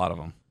killed a lot of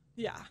them.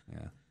 Yeah.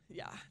 Yeah.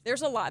 Yeah.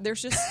 There's a lot.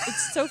 There's just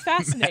it's so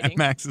fascinating.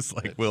 Max is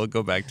like, "Will,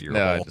 go back to your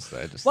No, hole."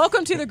 I just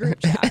Welcome to the group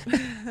chat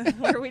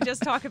where we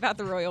just talk about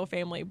the royal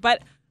family.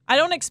 But I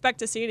don't expect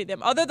to see any of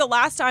them. Other the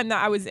last time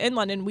that I was in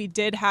London, we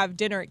did have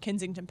dinner at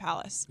Kensington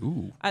Palace.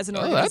 Ooh, As an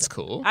that's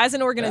cool. As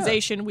an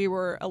organization, we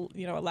were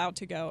allowed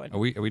to go. And are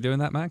we doing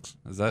that, Max?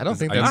 Is that? I don't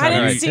think are you- that's I on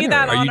our didn't see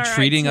itinerary. that Are on you our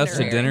treating us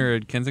to itinerary. dinner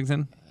at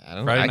Kensington? I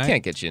don't. Friday I night?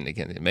 can't get you into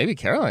Kensington. Maybe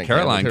Caroline.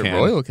 Caroline with her can.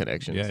 royal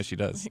connections. Yeah, she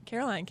does.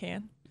 Caroline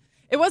can.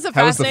 It was a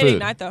How was the fascinating food?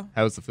 night, though.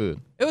 How was the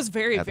food? It was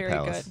very, At the very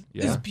palace. good.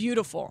 Yeah. It was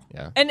beautiful.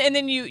 Yeah. And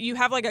then you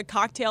have like a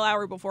cocktail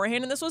hour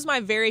beforehand. And this was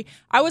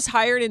I was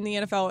hired in the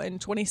NFL in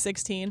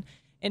 2016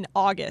 in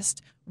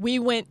August. We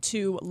went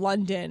to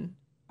London,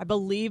 I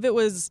believe it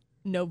was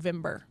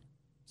November.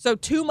 So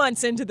 2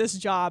 months into this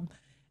job,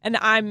 and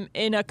I'm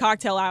in a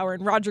cocktail hour,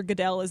 and Roger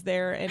Goodell is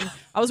there. And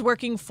I was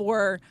working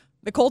for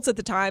the Colts at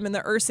the time, and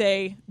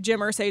Jim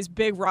Irsay's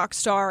big rock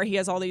star. He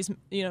has all these,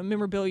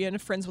 memorabilia and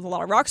friends with a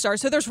lot of rock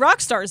stars. So there's rock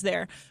stars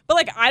there. But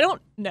like, I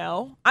don't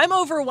know. I'm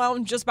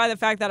overwhelmed just by the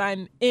fact that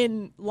I'm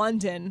in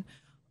London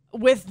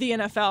with the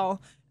NFL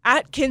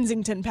at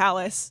Kensington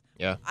Palace.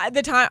 Yeah. At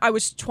the time, I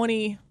was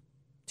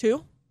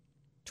 22,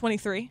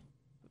 23,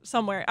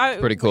 somewhere.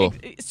 Pretty cool.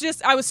 It's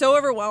just, I was so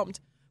overwhelmed.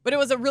 But it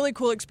was a really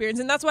cool experience,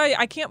 and that's why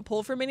I can't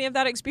pull from any of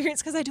that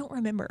experience because I don't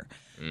remember.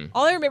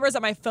 All I remember is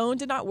that my phone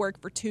did not work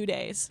for 2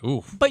 days.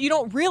 Oof. But you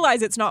don't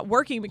realize it's not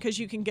working because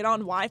you can get on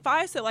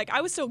Wi-Fi. So, like,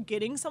 I was still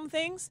getting some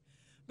things.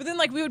 But then,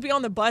 like, we would be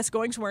on the bus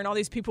going somewhere, and all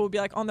these people would be,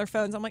 like, on their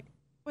phones. I'm like,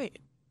 wait,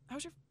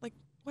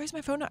 why is my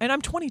phone not? And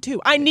I'm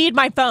 22. I need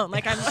my phone.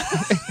 Like, I'm...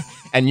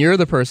 And you're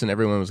the person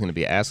everyone was going to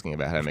be asking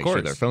about how to make sure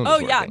course. their phone Oh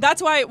was yeah, working. that's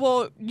why.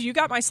 Well, you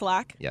got my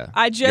Slack. Yeah.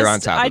 You're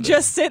on top of it.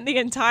 just sent the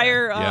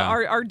entire Yeah.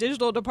 our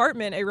digital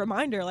department a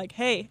reminder, like,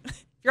 hey,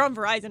 if you're on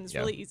Verizon, it's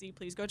Yeah. really easy.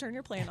 Please go turn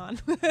your plan on.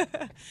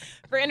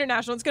 For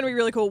international, it's going to be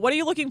really cool. What are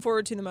you looking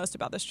forward to the most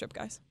about this trip,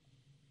 guys?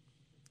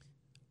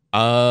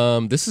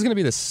 This is going to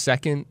be the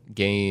second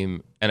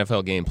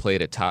NFL game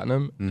played at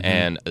Tottenham,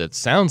 and it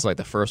sounds like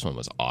the first one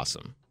was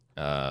awesome.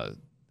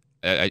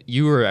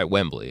 You were at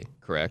Wembley,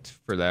 correct,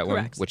 for that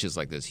Correct. one, which is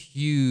like this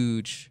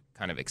huge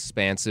kind of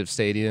expansive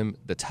stadium.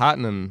 The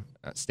Tottenham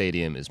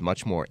stadium is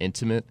much more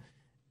intimate,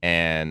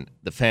 and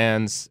the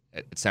fans,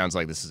 it sounds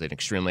like this is an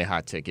extremely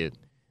hot ticket.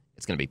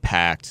 It's going to be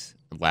packed,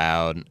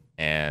 loud,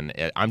 and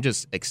I'm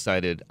just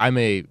excited. I'm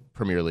a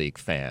Premier League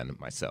fan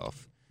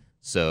myself,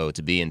 so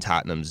to be in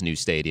Tottenham's new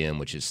stadium,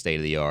 which is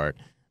state-of-the-art,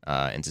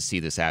 and to see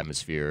this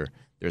atmosphere.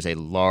 There's a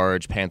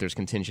large Panthers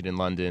contingent in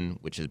London,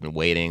 which has been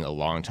waiting a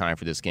long time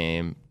for this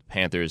game.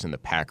 Panthers and the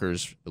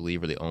Packers, I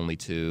believe, are the only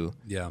two.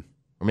 Yeah.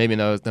 Or maybe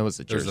no, that was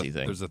the There's Jersey a,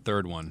 thing. There's a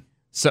third one.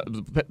 So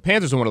the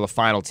Panthers are one of the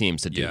final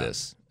teams to do Yeah.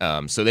 this.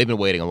 So they've been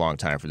waiting a long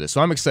time for this.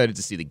 So I'm excited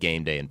to see the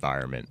game day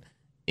environment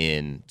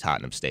in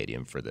Tottenham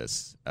Stadium for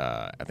this.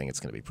 I think it's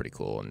going to be pretty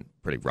cool and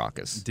pretty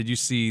raucous. Did you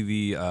see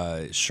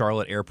the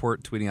Charlotte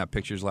Airport tweeting out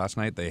pictures last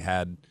night? They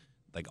had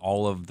like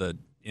all of the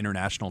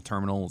international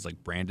terminals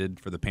like branded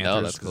for the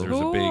Panthers that's cool. there was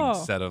a Cool. big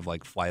set of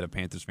like flight of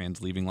Panthers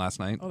fans leaving last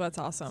night. Oh, that's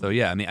awesome. So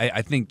yeah, I mean,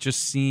 I think just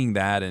seeing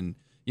that and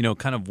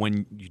kind of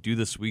when you do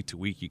this week to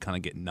week, you kind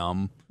of get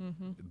numb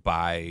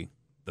by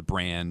the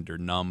brand or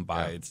numb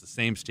by it's the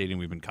same stadium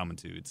we've been coming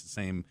to. It's the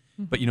same,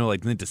 but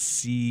like then to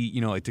see,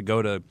 like to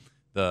go to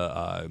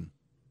the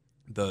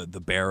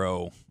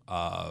Barrow,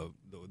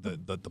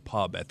 the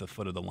pub at the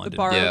foot of the London,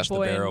 Bar Yeah.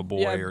 Boy, the Barrow and-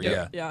 Boy, or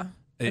yeah.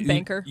 And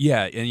Banker.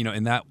 Yeah, and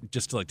and that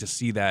just to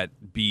see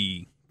that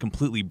be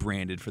completely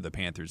branded for the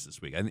Panthers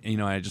this week.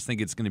 I just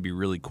think it's going to be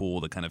really cool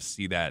to kind of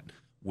see that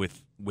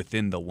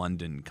within the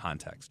London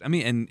context. I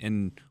mean,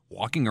 and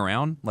walking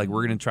around, like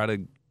we're going to try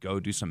to go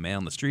do some man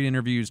on the street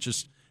interviews.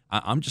 Just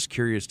I'm just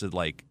curious to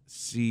like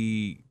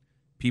see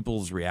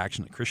people's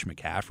reaction to Christian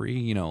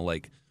McCaffrey.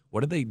 Like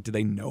what do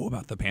they know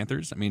about the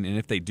Panthers? I mean, and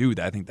if they do,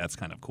 I think that's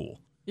kind of cool.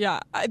 Yeah,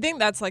 I think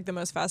that's like the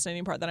most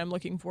fascinating part that I'm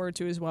looking forward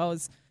to as well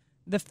is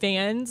the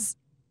fans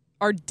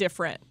are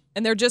different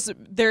and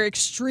they're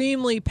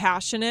extremely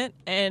passionate,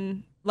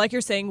 and like you're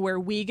saying, where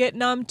we get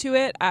numb to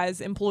it as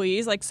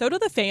employees, like so do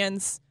the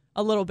fans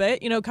a little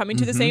bit, coming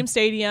to the same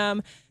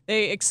stadium.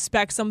 They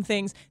expect some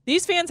things.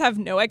 These fans have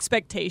no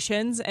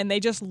expectations and they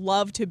just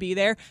love to be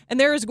there. And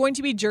there is going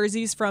to be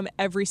jerseys from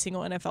every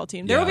single NFL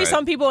team. There will be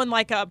some people in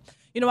like a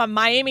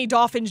Miami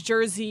Dolphins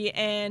jersey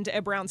and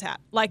a Browns hat.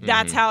 Like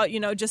that's how,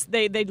 just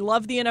they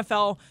love the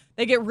NFL.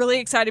 They get really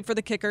excited for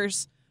the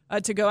kickers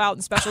to go out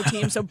in special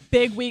teams. So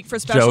big week for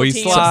special Joey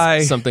teams.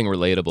 Sly. Something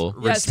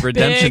relatable. Yes,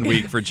 Redemption big.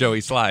 week for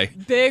Joey Sly.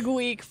 Big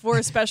week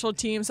for special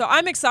teams. So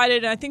I'm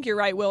excited, and I think you're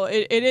right, Will.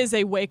 It is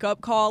a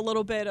wake-up call a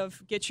little bit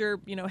of get your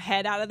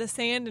head out of the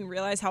sand and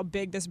realize how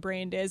big this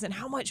brand is and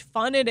how much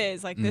fun it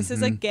is. Like, this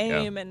is a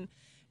game, and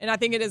And I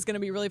think it is going to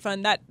be really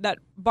fun. That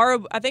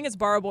I think it's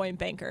Barrow Boy and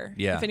Banker.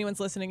 Yeah. If anyone's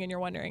listening and you're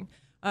wondering,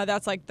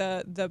 that's like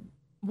the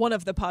one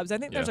of the pubs. I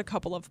think there's Yeah. a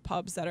couple of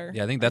pubs that are.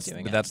 Yeah, I think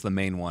doing that's it. the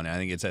main one. I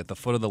think it's at the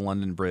foot of the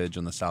London Bridge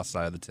on the south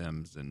side of the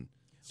Thames. And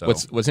so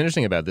What's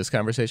interesting about this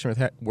conversation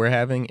we're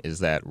having is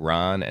that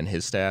Ron and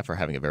his staff are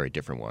having a very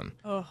different one.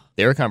 Ugh.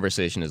 Their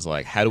conversation is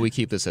like, how do we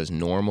keep this as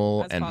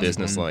normal As and possible.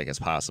 businesslike as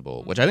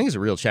possible? Which I think is a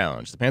real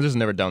challenge. The Panthers have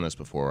never done this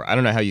before. I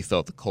don't know how you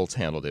felt the Colts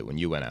handled it when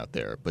you went out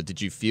there, but did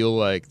you feel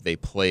like they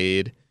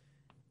played?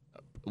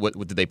 What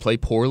did they play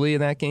poorly in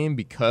that game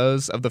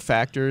because of the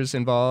factors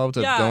involved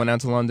of Yeah. going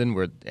out to London?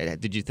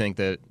 Did you think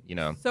that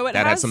So it that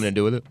had has- something to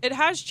do with it? It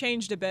has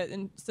changed a bit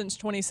since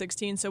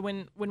 2016. So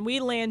when we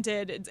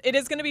landed, it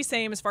is going to be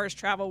same as far as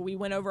travel. We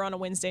went over on a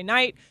Wednesday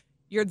night.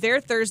 You're there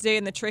Thursday,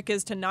 and the trick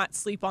is to not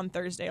sleep on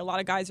Thursday. A lot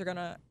of guys are going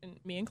to,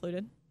 me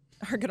included,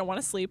 are going to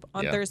want to sleep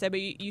on Yeah. Thursday, but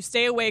you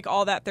stay awake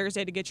all that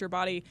Thursday to get your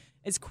body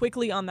as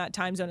quickly on that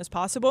time zone as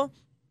possible.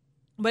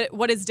 But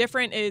what is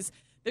different is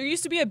there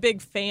used to be a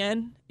big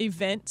fan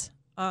event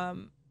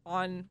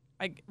on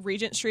like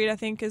Regent Street, I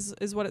think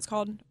is what it's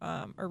called,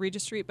 or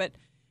Regent Street, and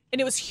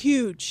it was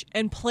huge,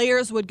 and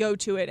players would go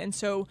to it. And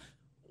so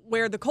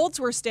where the Colts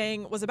were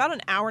staying was about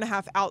an hour and a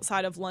half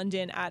outside of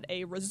London at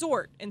a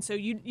resort. And so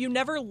you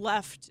never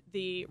left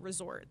the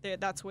resort.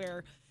 That's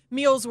where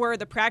meals were.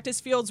 The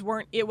practice fields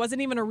weren't. It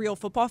wasn't even a real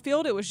football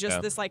field. It was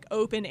just this like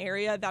open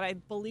area that I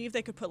believe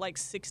they could put like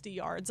 60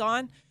 yards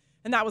on.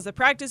 And that was the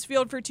practice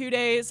field for 2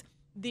 days.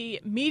 The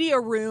media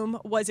room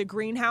was a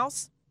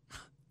greenhouse,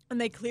 and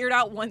they cleared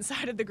out one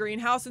side of the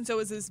greenhouse. And so it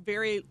was this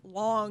very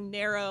long,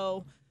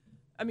 narrow,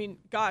 I mean,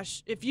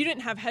 gosh, if you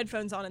didn't have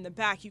headphones on in the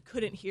back, you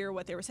couldn't hear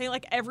what they were saying.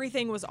 Like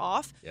everything was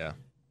off. Yeah.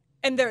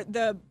 And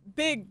the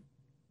big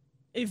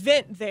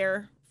event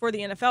there for the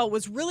NFL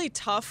was really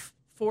tough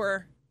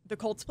for the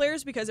Colts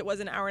players because it was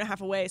an hour and a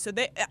half away. So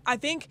I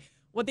think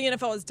what the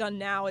NFL has done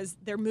now is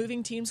they're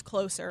moving teams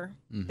closer.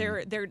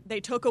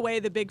 They took away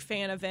the big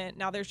fan event.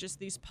 Now there's just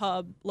these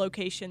pub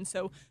locations.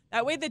 So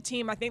that way the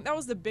team, I think that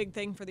was the big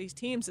thing for these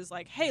teams is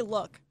like, hey,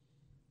 look,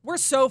 we're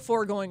so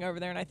for going over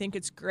there, and I think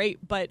it's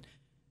great, but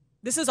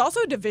this is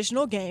also a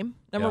divisional game.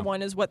 Number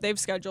one is what they've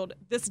scheduled.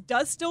 This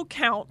does still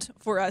count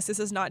for us. This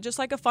is not just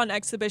like a fun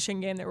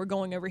exhibition game that we're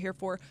going over here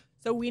for.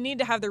 So we need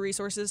to have the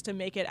resources to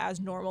make it as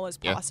normal as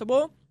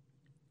possible.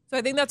 So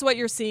I think that's what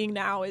you're seeing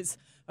now is,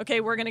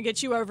 okay, we're going to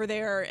get you over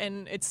there,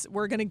 and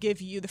we're going to give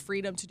you the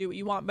freedom to do what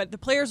you want. But the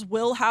players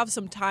will have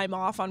some time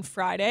off on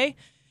Friday.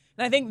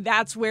 And I think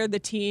that's where the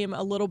team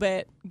a little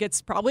bit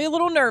gets probably a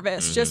little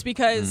nervous just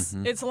because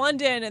it's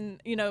London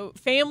and,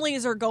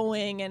 families are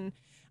going. And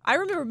I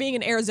remember being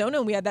in Arizona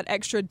and we had that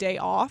extra day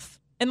off.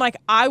 And, like,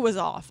 I was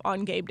off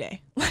on game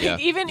day.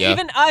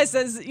 Even us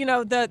as,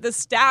 the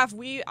staff,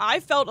 I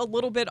felt a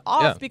little bit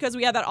off because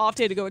we had that off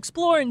day to go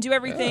explore and do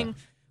everything. Yeah.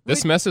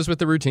 This messes with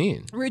the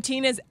routine.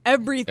 Routine is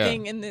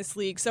everything in this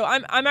league. So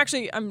I'm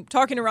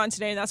talking to Ron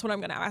today, and that's what I'm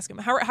going to ask him.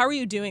 How are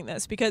you doing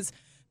this? Because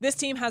this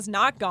team has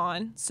not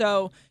gone,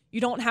 so you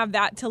don't have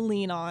that to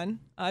lean on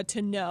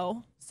to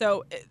know.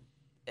 So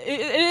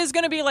it is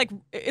going to be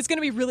it's going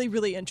to be really,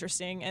 really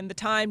interesting, and the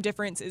time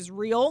difference is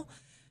real.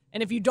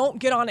 And if you don't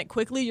get on it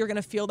quickly, you're going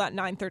to feel that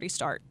 9:30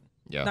 start.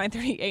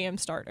 9:30 a.m.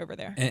 start over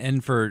there.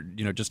 And for,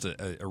 just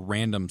a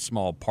random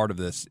small part of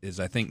this is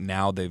I think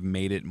now they've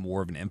made it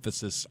more of an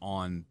emphasis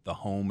on the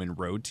home and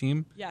road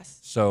team. Yes.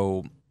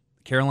 So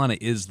Carolina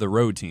is the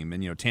road team,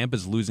 and,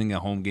 Tampa's losing a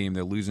home game.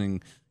 They're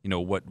losing,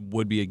 what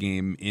would be a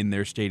game in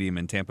their stadium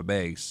in Tampa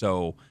Bay.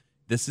 So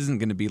this isn't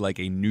going to be like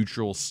a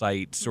neutral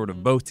site, sort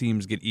of both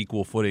teams get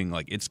equal footing.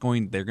 Like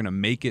they're going to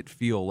make it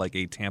feel like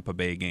a Tampa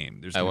Bay game.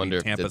 There's going to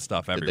be Tampa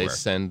stuff everywhere. Did they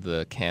send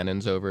the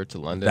cannons over to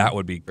London? That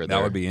would be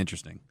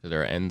interesting. To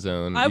their end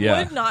zone. I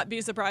would not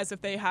be surprised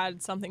if they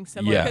had something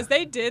similar because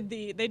they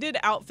did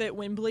outfit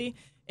Wembley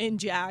in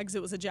Jags.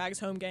 It was a Jags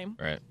home game.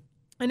 Right.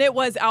 And it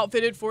was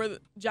outfitted for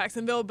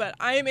Jacksonville, but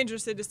I am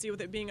interested to see with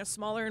it being a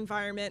smaller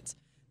environment.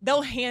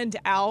 They'll hand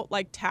out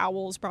like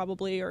towels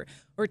probably or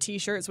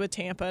T-shirts with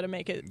Tampa to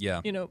make it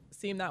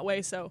seem that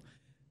way. So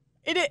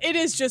it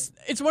is just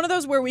it's one of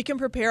those where we can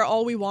prepare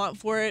all we want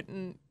for it,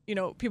 and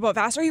people have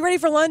asked, "Are you ready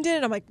for London?"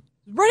 And I'm like,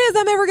 "Ready as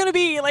I'm ever going to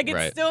be." Like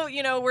it's still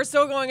we're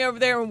still going over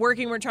there and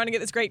working. We're trying to get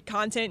this great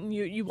content, and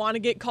you want to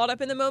get caught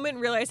up in the moment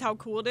and realize how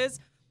cool it is.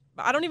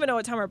 But I don't even know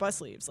what time our bus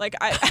leaves. Like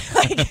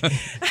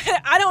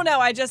I don't know.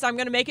 I'm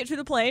going to make it to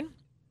the plane.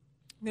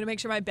 I'm going to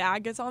make sure my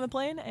bag gets on the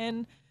plane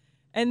and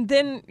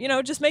then,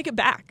 just make it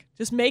back.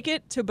 Just make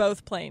it to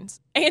both planes.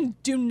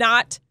 And do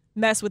not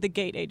mess with the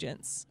gate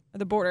agents,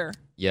 the border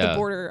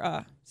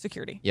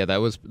security. Yeah, that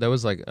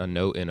was like a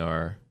note in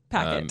our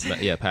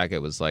packet.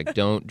 Packet was like,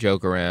 don't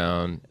joke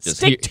around. Just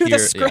stick to the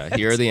script. Yeah,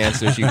 here are the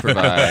answers you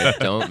provide.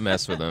 Don't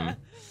mess with them.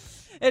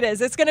 It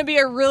is. It's going to be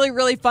a really,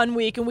 really fun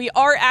week. And we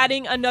are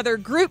adding another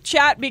group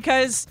chat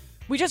because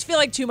we just feel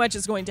like too much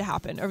is going to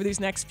happen over these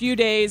next few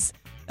days.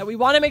 that we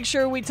want to make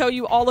sure we tell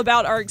you all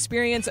about our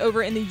experience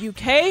over in the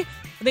UK.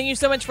 Thank you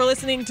so much for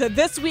listening to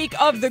this week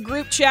of the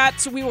group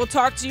chat. We will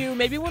talk to you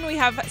maybe when we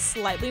have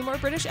slightly more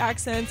British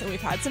accents and we've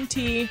had some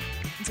tea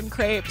and some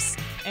crepes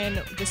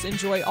and just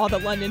enjoy all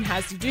that London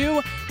has to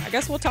do. I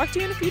guess we'll talk to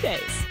you in a few days.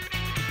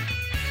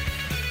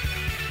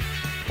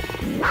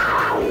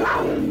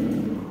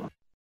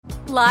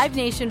 Live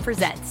Nation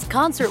presents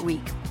Concert Week.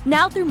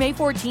 Now through May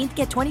 14th,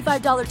 get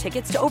 $25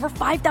 tickets to over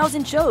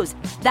 5,000 shows.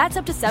 That's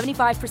up to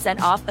 75%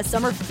 off a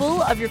summer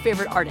full of your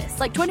favorite artists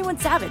like 21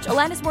 Savage,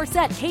 Alanis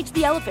Morissette, Cage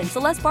the Elephant,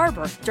 Celeste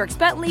Barber, Dierks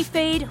Bentley,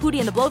 Fade, Hootie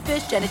and the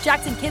Blowfish, Janet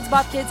Jackson, Kidz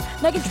Bop Kids,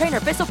 Meghan Trainor,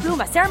 Peso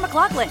Pluma, Sarah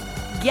McLachlan.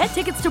 Get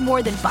tickets to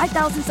more than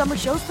 5,000 summer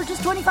shows for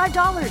just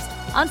 $25.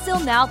 Until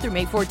now through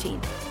May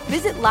 14th.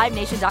 Visit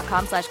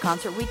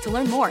LiveNation.com/Concert Week to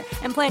learn more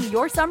and plan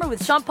your summer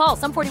with Sean Paul,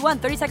 Sum 41,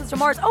 30 Seconds to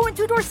Mars, and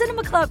Two Door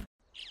Cinema Club.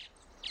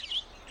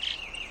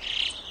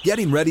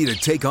 Getting ready to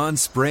take on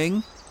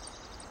spring?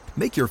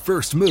 Make your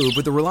first move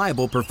with the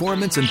reliable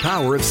performance and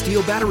power of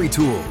Steel battery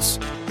tools.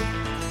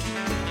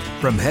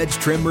 From hedge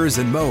trimmers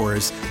and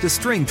mowers to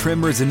string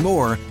trimmers and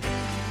more,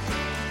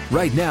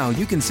 right now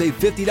you can save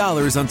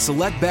 $50 on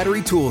select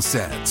battery tool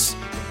sets.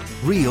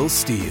 Real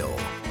Steel.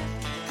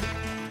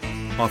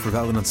 Offer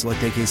valid on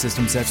select AK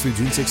system sets through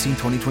June 16,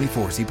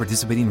 2024. See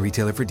participating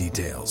retailer for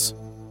details.